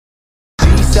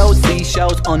sell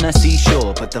seashells on a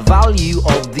seashore, but the value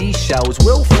of these shells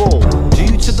will fall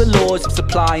due to the laws of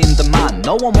supply and demand.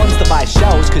 No one wants to buy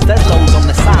shells cause there's loads on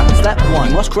the sand. Step 1,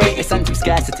 you must create a sense of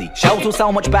scarcity. Shells will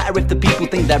sell much better if the people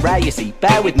think they're rare, you see.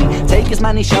 Bear with me, take as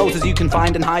many shells as you can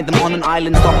find and hide them on an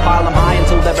island. Stockpile them high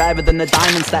until they're rarer than a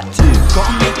diamond. Step 2,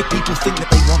 gotta make the people think that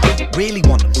they want it, really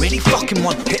want them, really fucking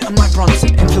want them. Hit them like Bronson.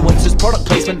 Influencers, product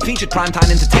placement, featured primetime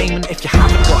entertainment. If you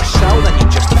haven't got a shell, then you're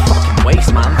just a fucking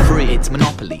waste, man. 3, it's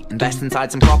monopoly. Invest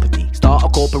inside some property. Start a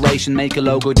corporation, make a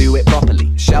logo, do it properly.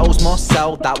 Shells must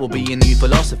sell, that will be a new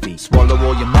philosophy. Swallow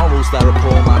all your morals, they're a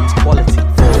poor man's quality.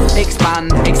 4,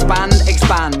 expand, expand,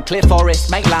 expand. Clear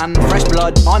forest, make land, fresh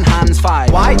blood on hands.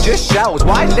 5, why just shells?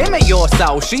 Why limit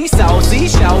yourself? She sells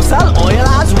seashells, sell oil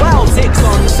as well. 6,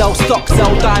 on sell stock,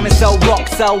 sell diamonds, sell rock,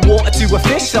 sell water to a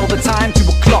fish, sell the time to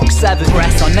a clock. 7,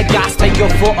 press on the gas, take your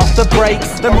foot off the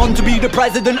brakes, then run to be the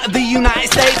president of the United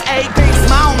States. 8, big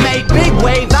smile, make big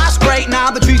wave, that's great.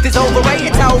 Now the truth is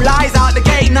overrated, tell lies out the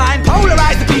gate. 9,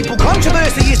 polarize the people,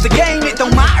 controversy is the game. It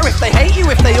don't matter if they hate you,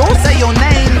 if they all say your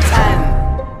name.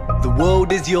 10, the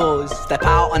world is yours, step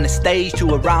out on the stage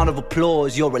to a round of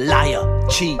applause. You're a liar,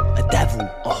 cheat, a devil,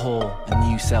 a whore,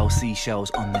 and you sell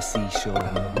seashells on the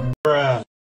seashore.